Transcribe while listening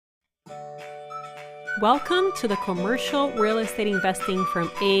Welcome to the Commercial Real Estate Investing from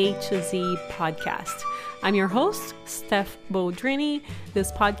A to Z podcast. I'm your host, Steph Boldrini.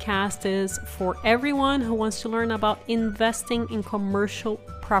 This podcast is for everyone who wants to learn about investing in commercial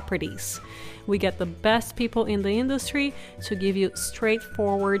properties. We get the best people in the industry to give you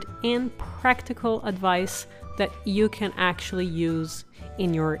straightforward and practical advice that you can actually use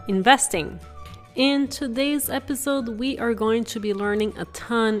in your investing. In today's episode, we are going to be learning a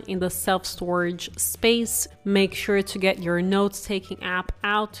ton in the self-storage space. Make sure to get your notes-taking app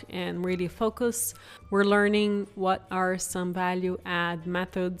out and really focus. We're learning what are some value-add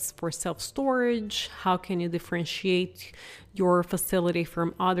methods for self-storage, how can you differentiate your facility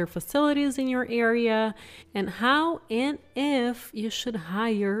from other facilities in your area, and how and if you should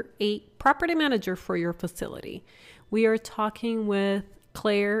hire a property manager for your facility. We are talking with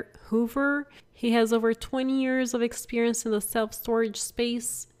Claire Hoover. He has over 20 years of experience in the self-storage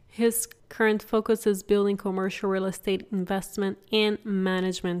space. His current focus is building commercial real estate investment and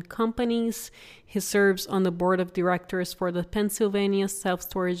management companies. He serves on the board of directors for the Pennsylvania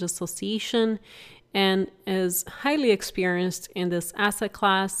Self-Storage Association and is highly experienced in this asset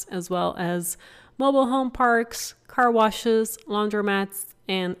class, as well as mobile home parks, car washes, laundromats,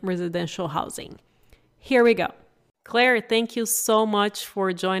 and residential housing. Here we go. Claire, thank you so much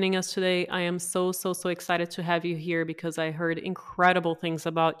for joining us today. I am so excited to have you here because I heard incredible things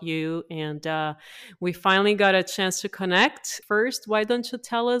about you and we finally got a chance to connect. First, why don't you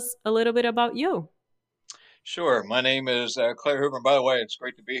tell us a little bit about you? Sure. My name is Claire Hoover. And by the way, it's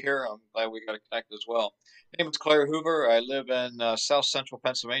great to be here. I'm glad we got to connect as well. My name is Claire Hoover. I live in South Central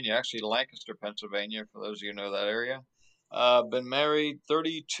Pennsylvania, actually Lancaster, Pennsylvania, for those of you who know that area. Been married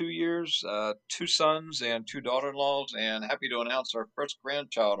 32 years, two sons and two daughter-in-laws, and happy to announce our first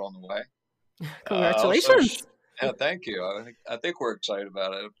grandchild on the way. Also, Congratulations. yeah, thank you. I think we're excited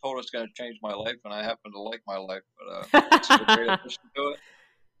about it. I've told it's going to change my life, and I happen to like my life, but this is a great addition to it.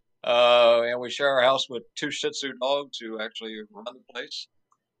 And we share our house with two Shih Tzu dogs who actually run the place.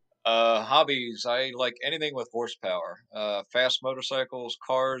 Hobbies, I like anything with horsepower. Fast motorcycles,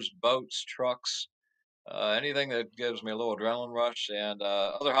 cars, boats, trucks, anything that gives me a little adrenaline rush. And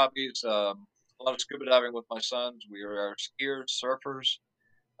other hobbies, a lot of scuba diving with my sons. We are skiers, surfers,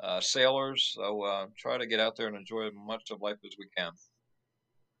 sailors. So try to get out there and enjoy as much of life as we can.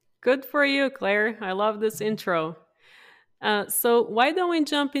 Good for you, Claire. I love this intro. So why don't we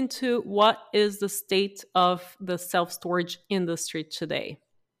jump into what is the state of the self-storage industry today?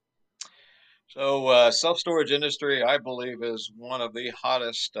 So, self-storage industry, I believe, is one of the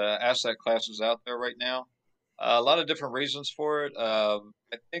hottest asset classes out there right now. A lot of different reasons for it. I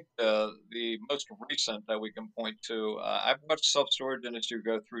think the most recent that we can point to, I've watched self-storage industry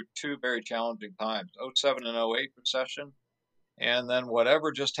go through two very challenging times: '07 and '08 recession, and then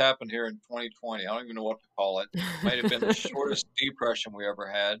whatever just happened here in 2020. I don't even know what to call it. It might have been the shortest depression we ever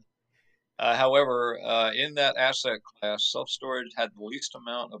had. However, in that asset class, self-storage had the least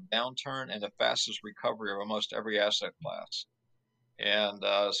amount of downturn and the fastest recovery of almost every asset class. And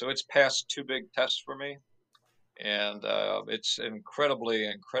so it's passed two big tests for me. And it's incredibly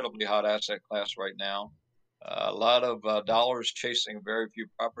hot asset class right now. A lot of dollars chasing very few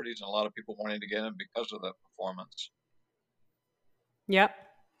properties and a lot of people wanting to get in because of the performance. Yep.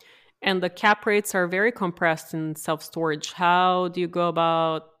 And the cap rates are very compressed in self-storage. How do you go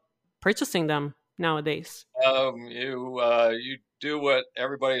about purchasing them nowadays? You do what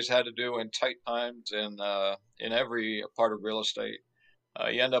everybody's had to do in tight times in every part of real estate.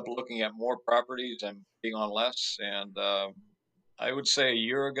 You end up looking at more properties and being on less. And I would say a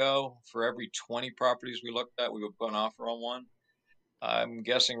year ago, for every 20 properties we looked at, we would put an offer on one. I'm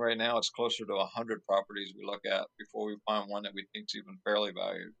guessing right now it's closer to 100 properties we look at before we find one that we think is even fairly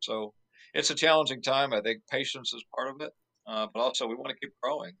valued. So it's a challenging time. I think patience is part of it, but also we want to keep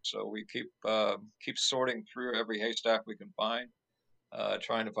growing. So we keep sorting through every haystack we can find,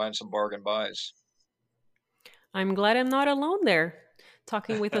 trying to find some bargain buys. I'm glad I'm not alone there,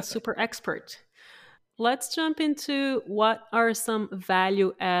 talking with a super expert. Let's jump into what are some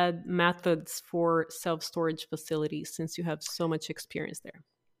value add methods for self storage facilities since you have so much experience there.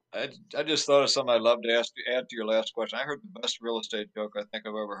 I just thought of something I'd love to add to your last question. I heard the best real estate joke I think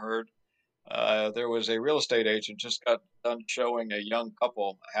I've ever heard. There was a real estate agent just got done showing a young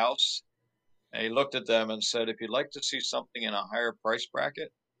couple a house, and he looked at them and said, "If you'd like to see something in a higher price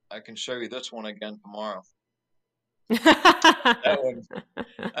bracket, I can show you this one again tomorrow." That one,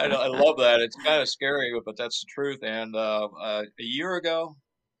 I love that. It's kind of scary, but that's the truth. And a year ago,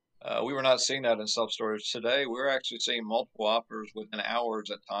 we were not seeing that in self storage. Today, we're actually seeing multiple offers within hours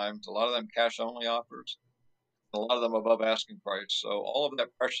at times. A lot of them cash only offers. a lot of them above asking price. So all of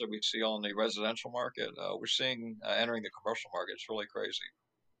that pressure we see on the residential market, we're seeing entering the commercial market. It's really crazy.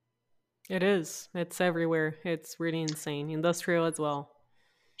 It is. It's everywhere. It's really insane. Industrial as well.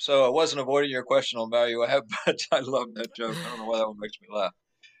 So I wasn't avoiding your question on value add, but I love that joke. I don't know why that one makes me laugh.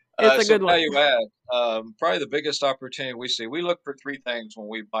 It's a So good one. value add, probably the biggest opportunity we see. We look for three things when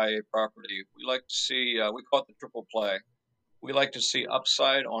we buy a property. We like to see, we call it the triple play. We like to see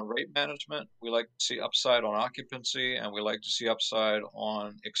upside on rate management. We like to see upside on occupancy, and we like to see upside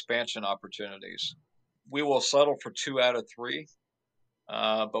on expansion opportunities. We will settle for 2 out of 3,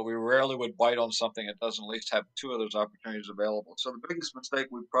 but we rarely would bite on something that doesn't at least have 2 of those opportunities available. So the biggest mistake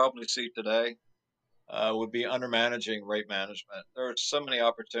we probably see today would be undermanaging rate management. There are so many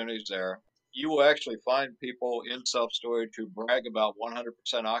opportunities there. You will actually find people in self-storage who brag about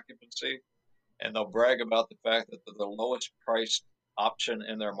 100% occupancy, and they'll brag about the fact that they're the lowest priced option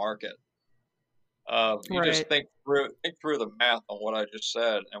in their market. You just Right. think through the math on what I just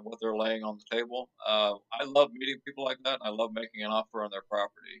said and what they're laying on the table. I love meeting people like that, and I love making an offer on their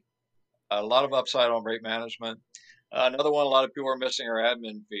property. A lot of upside on rate management. Another one a lot of people are missing are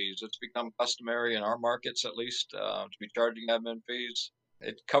admin fees. It's become customary in our markets, at least, to be charging admin fees.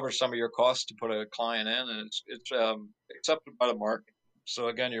 It covers some of your costs to put a client in, and it's accepted by the market. So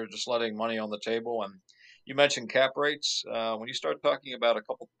again, you're just letting money on the table. And you mentioned cap rates. When you start talking about a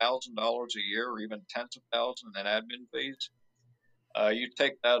couple $1,000s a year, or even tens of thousands in admin fees, you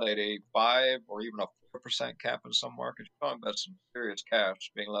take that at a 5 or even a 4% cap in some markets. You're talking about some serious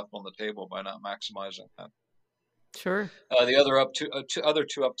cash being left on the table by not maximizing that. Sure. The other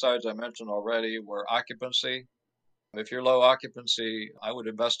two upsides I mentioned already were occupancy. If you're low occupancy, I would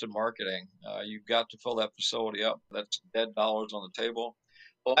invest in marketing. You've got to fill that facility up. That's dead dollars on the table.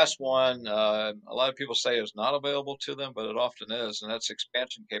 The last one, a lot of people say is not available to them, but it often is, and that's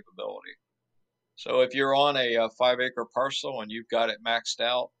expansion capability. So if you're on a 5-acre parcel and you've got it maxed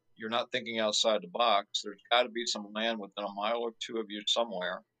out, you're not thinking outside the box. There's got to be some land within a mile or two of you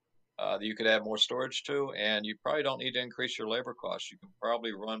somewhere that you could add more storage to, and you probably don't need to increase your labor costs. You can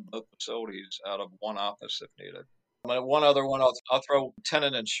probably run both facilities out of one office if needed. One other one, I'll throw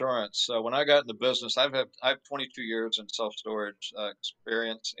tenant insurance. So when I got in the business, I have 22 years in self storage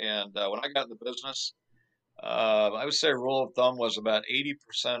experience, and when I got in the business, I would say a rule of thumb was about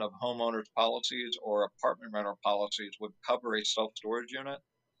 80% of homeowners' policies or apartment renter policies would cover a self storage unit.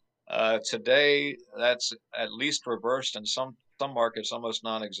 Today, that's at least reversed in some markets, almost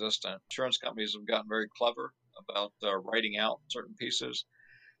non-existent. Insurance companies have gotten very clever about writing out certain pieces.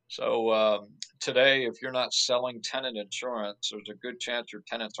 So today, if you're not selling tenant insurance, there's a good chance your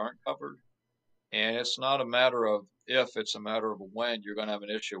tenants aren't covered. And it's not a matter of if, it's a matter of when you're going to have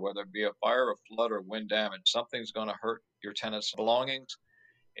an issue, whether it be a fire, a flood, or wind damage. Something's going to hurt your tenants' belongings.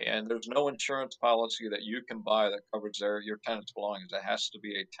 And there's no insurance policy that you can buy that covers your tenants' belongings. It has to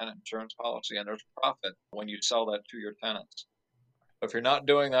be a tenant insurance policy, and there's profit when you sell that to your tenants. If you're not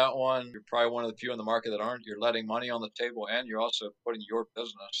doing that one, you're probably one of the few in the market that aren't. You're letting money on the table, and you're also putting your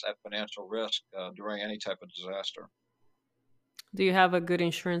business at financial risk during any type of disaster. Do you have a good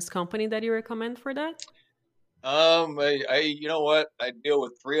insurance company that you recommend for that? You know what? I deal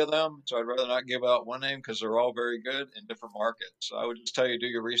with 3 of them, so I'd rather not give out one name because they're all very good in different markets. So I would just tell you, do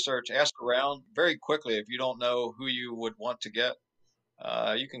your research, ask around very quickly. If you don't know who you would want to get,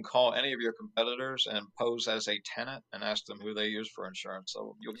 you can call any of your competitors and pose as a tenant and ask them who they use for insurance.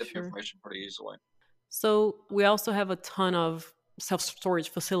 So you'll get the Sure. information pretty easily. So we also have a ton of self-storage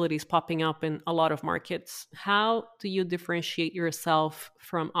facilities popping up in a lot of markets. How do you differentiate yourself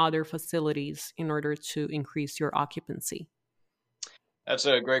from other facilities in order to increase your occupancy? That's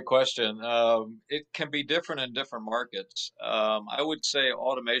a great question. It can be different in different markets. I would say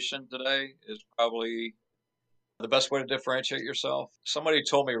automation today is probably the best way to differentiate yourself. Somebody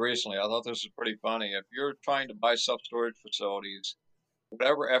told me recently, I thought this was pretty funny. If you're trying to buy self storage facilities,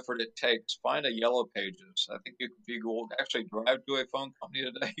 whatever effort it takes, find a Yellow Pages. I think if you go actually drive to a phone company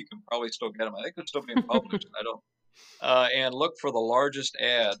today, you can probably still get them. I think they're still being published. I don't. And look for the largest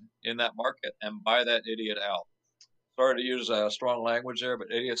ad in that market and buy that idiot out. Sorry to use strong language there,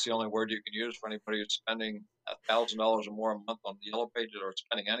 but idiot's the only word you can use for anybody who's spending $1,000 or more a month on the Yellow Pages or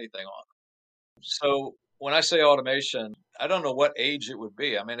spending anything on it. So when I say automation, I don't know what age it would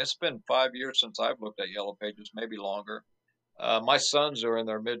be. I mean, it's been 5 years since I've looked at Yellow Pages, maybe longer. My sons are in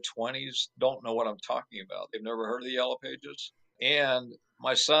their mid 20s, don't know what I'm talking about. They've never heard of the Yellow Pages. And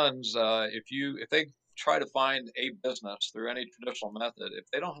my sons, if they try to find a business through any traditional method, if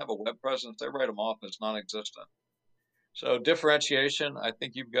they don't have a web presence, they write them off as non-existent. So differentiation, I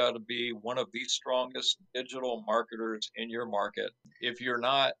think you've got to be one of the strongest digital marketers in your market. If you're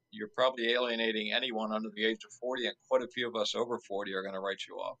not, you're probably alienating anyone under the age of 40, and quite a few of us over 40 are going to write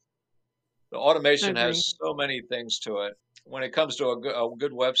you off. The automation Agree. has so many things to it. When it comes to a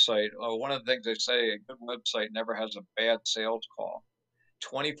good website, one of the things they say, a good website never has a bad sales call.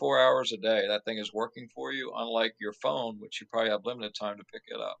 24 hours a day, that thing is working for you, unlike your phone, which you probably have limited time to pick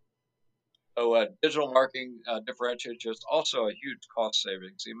it up. So digital marketing differentiates is also a huge cost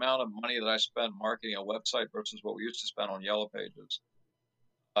savings. The amount of money that I spend marketing a website versus what we used to spend on Yellow Pages,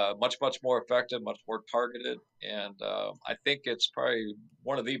 much, much more effective, much more targeted. And I think it's probably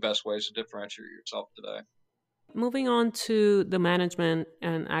one of the best ways to differentiate yourself today. Moving on to the management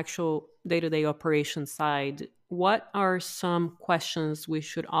and actual day-to-day operation side, what are some questions we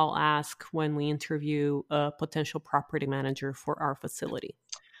should all ask when we interview a potential property manager for our facility?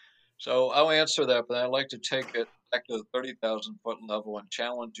 So I'll answer that, but I'd like to take it back to the 30,000 foot level and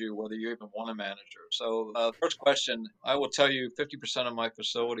challenge you whether you even want a manager. So, first question, I will tell you 50% of my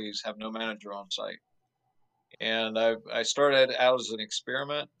facilities have no manager on site. And I started out as an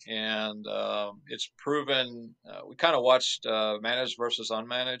experiment, and it's proven. We kind of watched managed versus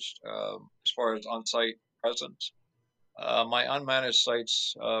unmanaged as far as on-site presence. My unmanaged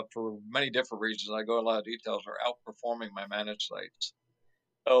sites, for many different reasons, I go in a lot of details, are outperforming my managed sites.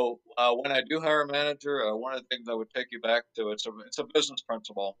 So when I do hire a manager, one of the things I would take you back to, it's a business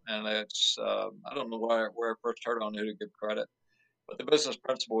principle, and it's I don't know where I first heard on who to give credit, but the business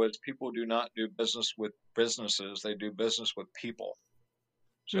principle is people do not do business with businesses; they do business with people.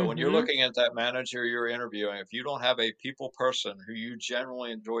 So when you're Mm-hmm. looking at that manager you're interviewing, if you don't have a people person who you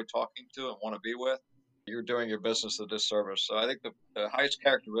generally enjoy talking to and want to be with, you're doing your business a disservice. So I think the highest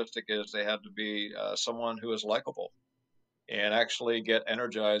characteristic is they have to be someone who is likable and actually get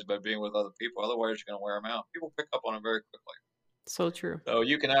energized by being with other people. Otherwise, you're going to wear them out. People pick up on it very quickly. So true. So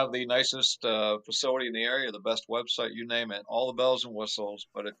you can have the nicest facility in the area, the best website, you name it, all the bells and whistles.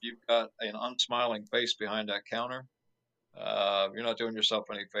 But if you've got an unsmiling face behind that counter, you're not doing yourself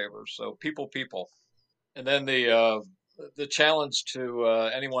any favors. So people. And then the challenge to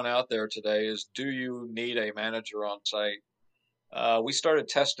anyone out there today is: do you need a manager on site? We started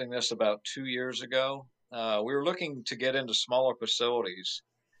testing this about 2 years ago. We were looking to get into smaller facilities,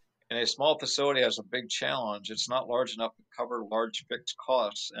 and a small facility has a big challenge. It's not large enough to cover large fixed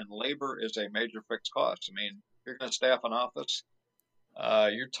costs, and labor is a major fixed cost. I mean, if you're going to staff an office,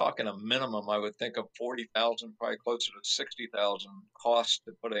 you're talking a minimum, I would think, of 40,000, probably closer to 60,000 cost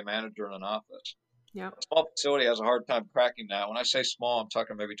to put a manager in an office. Yeah. A small facility has a hard time cracking that. When I say small, I'm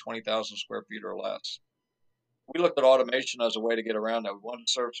talking maybe 20,000 square feet or less. We looked at automation as a way to get around that. We wanted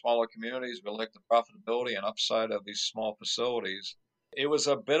to serve smaller communities. We liked the profitability and upside of these small facilities. It was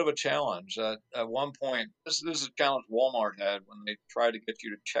a bit of a challenge. At one point, this is a challenge Walmart had when they tried to get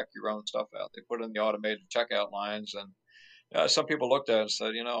you to check your own stuff out. They put in the automated checkout lines, and some people looked at it and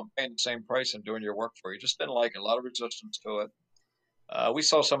said, I'm paying the same price and doing your work for you. Just didn't like it. A lot of resistance to it. We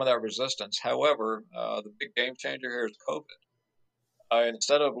saw some of that resistance. However, the big game changer here is COVID.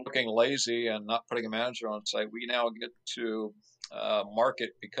 Instead of looking lazy and not putting a manager on site, we now get to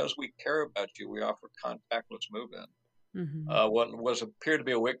market because we care about you. We offer contactless move-in. Mm-hmm. What was appeared to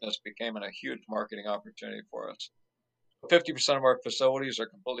be a weakness became a huge marketing opportunity for us. 50% of our facilities are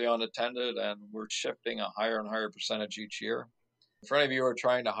completely unattended, and we're shifting a higher and higher percentage each year. For any of you who are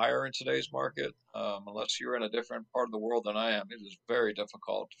trying to hire in today's market, unless you're in a different part of the world than I am, it is very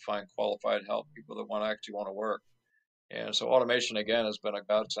difficult to find qualified help, people that actually want to work. And so automation, again, has been a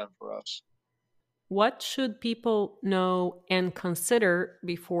godsend for us. What should people know and consider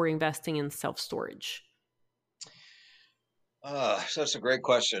before investing in self storage? That's a great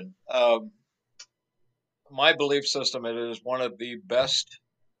question. My belief system, it is one of the best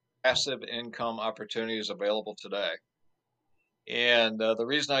passive income opportunities available today. And the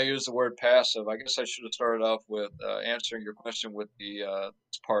reason I use the word passive, I guess I should have started off with answering your question with the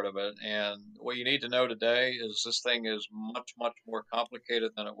part of it. And what you need to know today is this thing is much, much more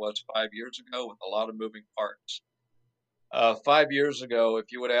complicated than it was 5 years ago with a lot of moving parts. 5 years ago, if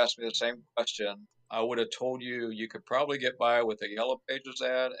you would ask me the same question, I would have told you you could probably get by with a Yellow Pages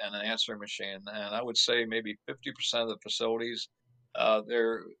ad and an answering machine. And I would say maybe 50% of the facilities,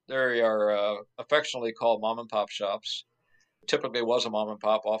 they are affectionately called mom and pop shops. Typically was a mom and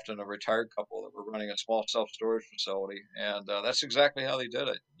pop, often a retired couple that were running a small self-storage facility. And that's exactly how they did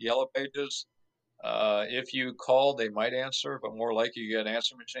it. Yellow Pages, if you called, they might answer, but more likely you get an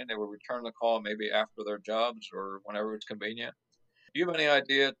answer machine. They would return the call maybe after their jobs or whenever it's convenient. Do you have any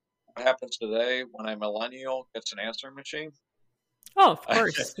idea what happens today when a millennial gets an answering machine? Oh, of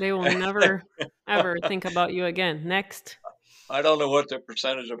course. They will never, ever think about you again. Next. I don't know what the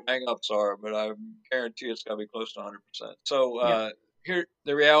percentage of hangups are, but I guarantee it's got to be close to 100%. So Yeah. here,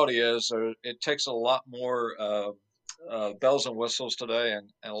 the reality is, it takes a lot more bells and whistles today, and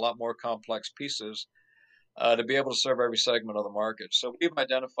a lot more complex pieces to be able to serve every segment of the market. So we've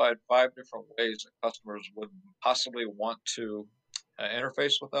identified 5 different ways that customers would possibly want to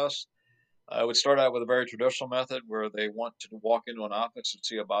interface with us. I would start out with a very traditional method where they want to walk into an office and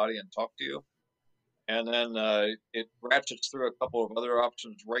see a body and talk to you. And then it ratchets through a couple of other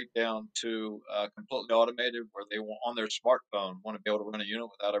options right down to completely automated, where they want, on their smartphone, want to be able to run a unit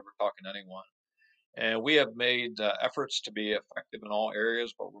without ever talking to anyone. And we have made efforts to be effective in all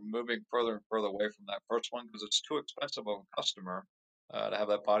areas, but we're moving further and further away from that first one because it's too expensive of a customer to have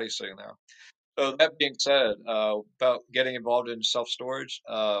that body sitting there. So that being said, about getting involved in self storage,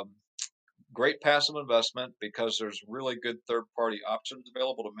 great passive investment because there's really good third party options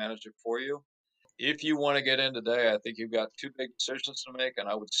available to manage it for you. If you want to get in today, I think you've got 2 big decisions to make, and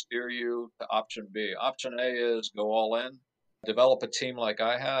I would steer you to option B. Option A is go all in, develop a team like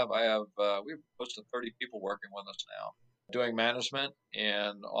I have. We have close to 30 people working with us now, doing management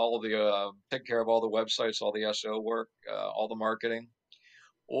and all of the take care of all the websites, all the SEO work, all the marketing.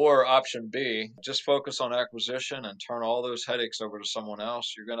 Or option B, just focus on acquisition and turn all those headaches over to someone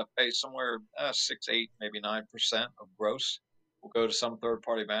else. You're going to pay somewhere 6, 8, maybe 9% of gross will go to some third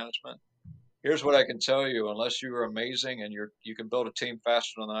party management. Here's what I can tell you: unless you are amazing and you can build a team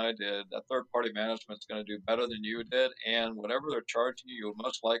faster than I did, that third party management is going to do better than you did, and whatever they're charging you, you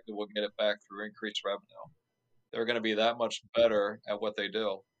most likely will get it back through increased revenue. They're going to be that much better at what they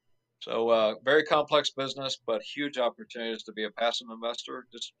do. So very complex business, but huge opportunities to be a passive investor.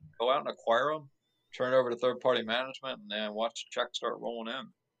 Just go out and acquire them, turn it over to third party management, and then watch the checks start rolling in.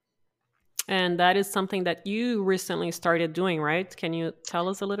 And that is something that you recently started doing, right? Can you tell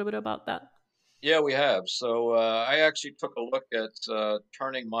us a little bit about that? Yeah, we have. So I actually took a look at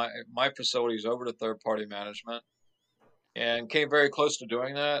turning my facilities over to third party management, and came very close to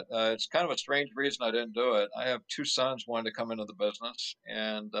doing that. It's kind of a strange reason I didn't do it. I have 2 sons wanting to come into the business,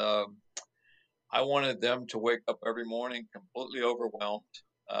 and I wanted them to wake up every morning completely overwhelmed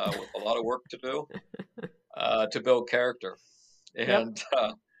with a lot of work to do to build character. Yep. And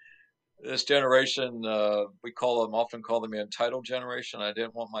this generation, we often call them the entitled generation. I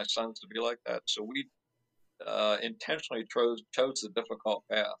didn't want my sons to be like that, so we intentionally chose the difficult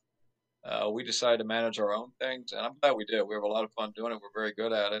path. We decided to manage our own things, and I'm glad we did. We have a lot of fun doing it. We're very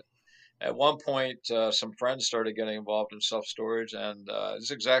good at it. At one point, some friends started getting involved in self storage, and this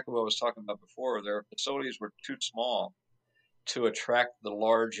is exactly what I was talking about before. Their facilities were too small to attract the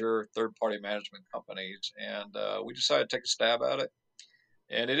larger third party management companies, and we decided to take a stab at it.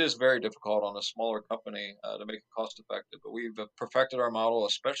 And it is very difficult on a smaller company to make it cost effective, but we've perfected our model,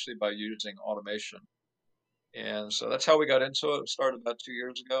 especially by using automation. And so that's how we got into it. It started about 2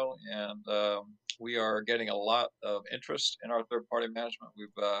 years ago, and we are getting a lot of interest in our third party management. We've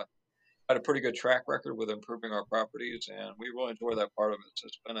had a pretty good track record with improving our properties, and we really enjoy that part of it. So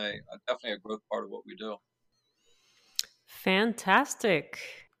it's been definitely a growth part of what we do. Fantastic.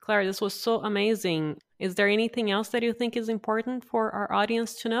 Claire, this was so amazing. Is there anything else that you think is important for our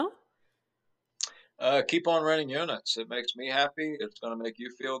audience to know? Keep on renting units. It makes me happy. It's going to make you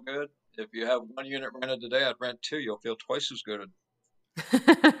feel good. If you have 1 unit rented today, I'd rent 2. You'll feel twice as good.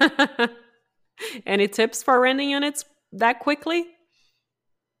 Any tips for renting units that quickly?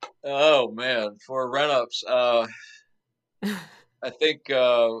 Oh man, for rent ups, I think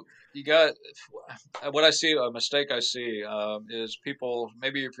you got what I see. A mistake I see is people.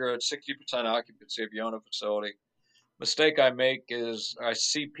 Maybe if you're at 60% occupancy, if you own a facility, mistake I make is I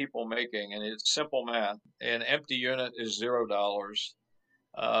see people making, and it's simple math. An empty unit is $0.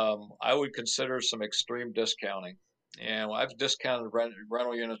 I would consider some extreme discounting. And I've discounted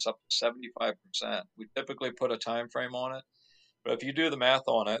rental units up to 75%. We typically put a time frame on it, but if you do the math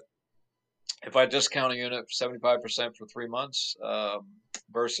on it, if I discount a unit 75% for 3 months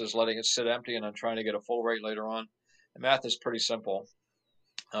versus letting it sit empty and then trying to get a full rate later on, the math is pretty simple.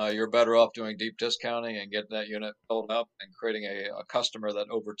 You're better off doing deep discounting and getting that unit filled up and creating a customer that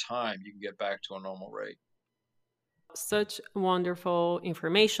over time you can get back to a normal rate. Such wonderful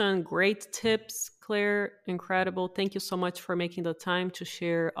information, great tips, Claire. Incredible. Thank you so much for making the time to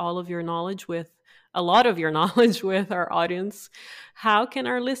share all of your knowledge with a lot of your knowledge with our audience. How can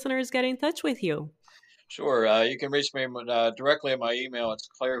our listeners get in touch with you? Sure. You can reach me directly at my email. It's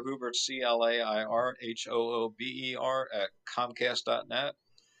Claire Hoover, CLAIRHOOBER at Comcast.net.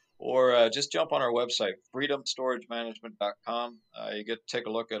 Or just jump on our website, freedomstoragemanagement.com. You get to take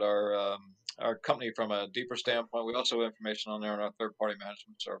a look at our our company from a deeper standpoint. We also have information on there on our third-party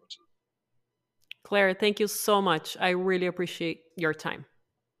management services. Claire, thank you so much. I really appreciate your time.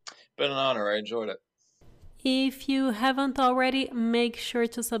 Been an honor. I enjoyed it. If you haven't already, make sure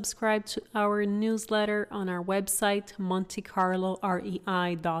to subscribe to our newsletter on our website,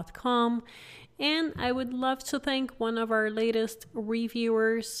 montecarlorei.com. And I would love to thank one of our latest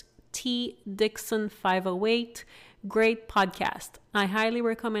reviewers, T. Dixon 508. Great podcast. I highly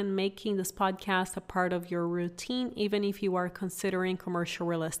recommend making this podcast a part of your routine, even if you are considering commercial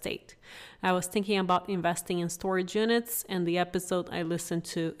real estate. I was thinking about investing in storage units, and the episode I listened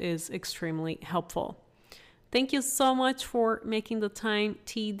to is extremely helpful. Thank you so much for making the time,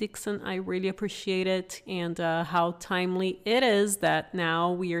 T. Dixon. I really appreciate it, and how timely it is that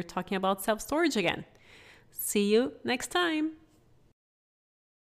now we are talking about self-storage again. See you next time.